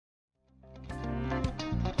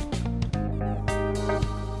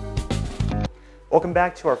Welcome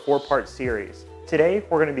back to our 4-part series. Today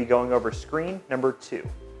we're going to be going over screen number 2.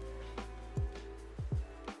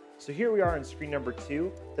 So here we are on screen number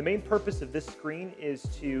 2. The main purpose of this screen is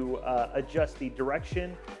to adjust the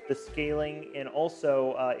direction, the scaling, and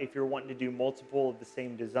also if you're wanting to do multiple of the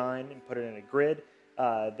same design and put it in a grid,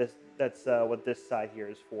 that's what this side here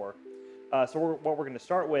is for. What we're going to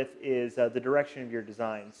start with is the direction of your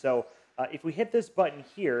design. So if we hit this button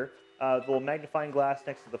here, the little magnifying glass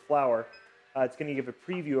next to the flower, it's going to give a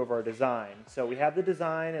preview of our design. So we have the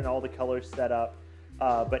design and all the colors set up,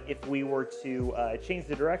 but if we were to change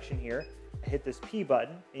the direction here, hit this P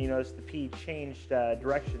button, and you notice the P changed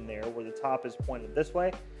direction there where the top is pointed this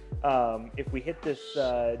way. If we hit this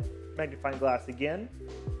magnifying glass again,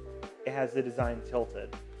 it has the design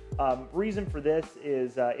tilted. Reason for this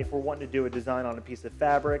is if we're wanting to do a design on a piece of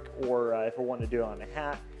fabric, or if we're wanting to do it on a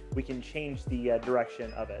hat, we can change the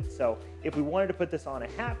direction of it. So if we wanted to put this on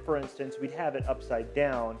a hat, for instance, we'd have it upside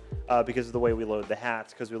down because of the way we load the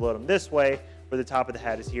hats, because we load them this way, where the top of the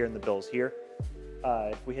hat is here and the bill's here.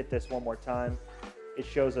 If we hit this one more time, it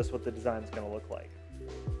shows us what the design is going to look like.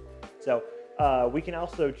 So we can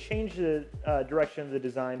also change the direction of the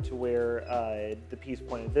design to where the piece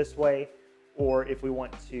pointed this way, or if we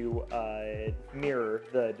want to mirror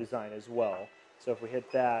the design as well. So if we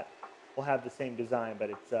hit that, we'll have the same design, but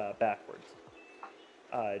it's backwards.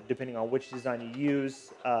 Depending on which design you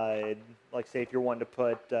use, like say if you're wanting to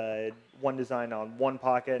put one design on one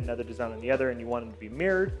pocket, another design on the other, and you want them to be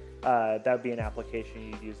mirrored, that would be an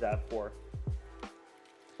application you'd use that for.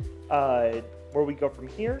 Where we go from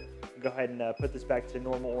here, go ahead and put this back to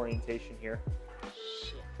normal orientation here.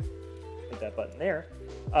 Hit that button there.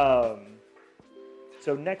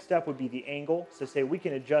 So next up would be the angle. So say we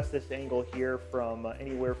can adjust this angle here from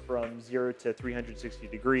anywhere from 0 to 360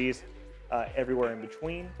 degrees, everywhere in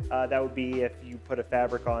between. That would be if you put a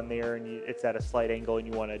fabric on there and it's at a slight angle and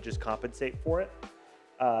you want to just compensate for it.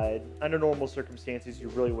 Under normal circumstances, you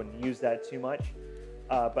really wouldn't use that too much.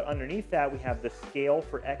 But underneath that, we have the scale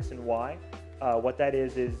for X and Y. What that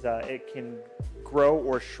is it can grow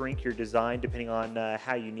or shrink your design depending on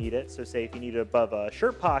how you need it. So say if you need it above a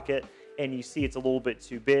shirt pocket, and you see it's a little bit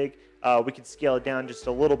too big, we could scale it down just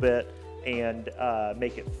a little bit and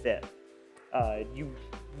make it fit. You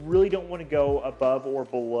really don't want to go above or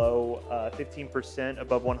below 15%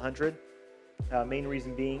 above 100. Main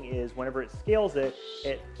reason being is whenever it scales it,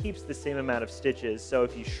 it keeps the same amount of stitches. So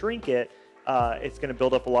if you shrink it, it's going to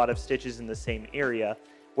build up a lot of stitches in the same area.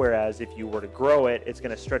 Whereas if you were to grow it, it's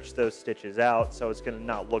going to stretch those stitches out, so it's going to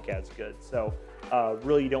not look as good. So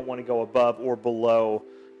really you don't want to go above or below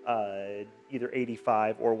either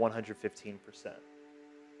 85 or 115%.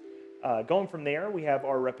 Going from there, we have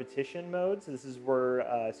our repetition modes. This is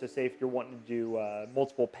where, so say if you're wanting to do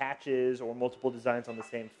multiple patches or multiple designs on the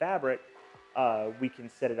same fabric, we can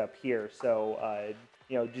set it up here. So,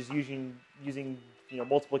 just using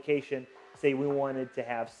multiplication, say we wanted to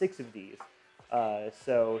have 6 of these.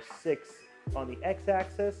 So 6 on the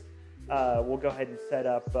x-axis, we'll go ahead and set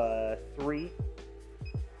up 3.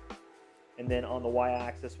 And then on the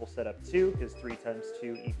y-axis, we'll set up 2, because 3 times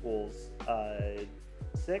 2 equals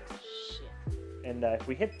 6. And if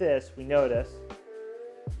we hit this, we notice,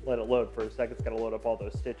 let it load for a second, it's got to load up all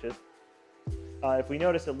those stitches. If we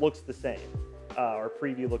notice, it looks the same. Our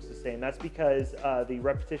preview looks the same. That's because the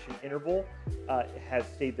repetition interval has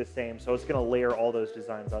stayed the same, so it's going to layer all those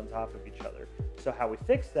designs on top of each other. So how we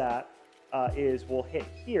fix that is we'll hit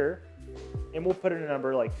here, and we'll put in a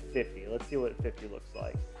number like 50. Let's see what 50 looks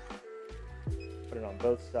like. Put it on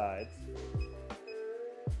both sides.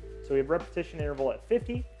 So we have repetition interval at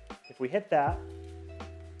 50. If we hit that,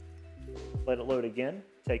 let it load again,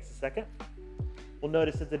 takes a second. We'll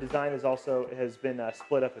notice that the design has been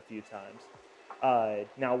split up a few times.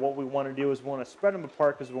 Now what we want to do is we want to spread them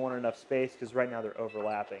apart because we want enough space, because right now they're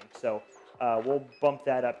overlapping. So we'll bump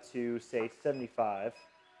that up to say 75.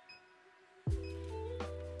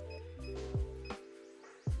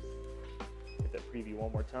 Hit that preview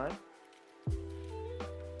one more time.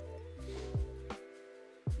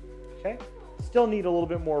 Okay, still need a little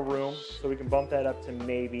bit more room, so we can bump that up to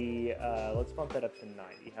maybe, let's bump that up to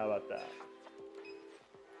 90. How about that?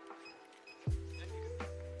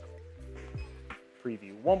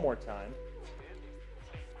 Preview one more time.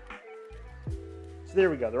 So there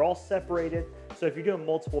we go, they're all separated. So if you're doing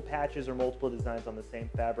multiple patches or multiple designs on the same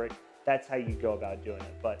fabric, that's how you go about doing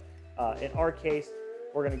it. But in our case,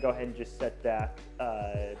 we're gonna go ahead and just set that,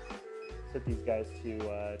 set these guys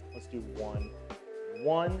to, let's do 1,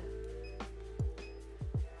 1.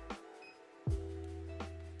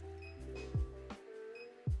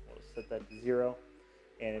 We'll set that to 0.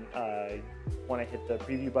 And when I hit the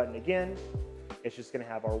preview button again, It's just going to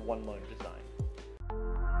have our one loan design.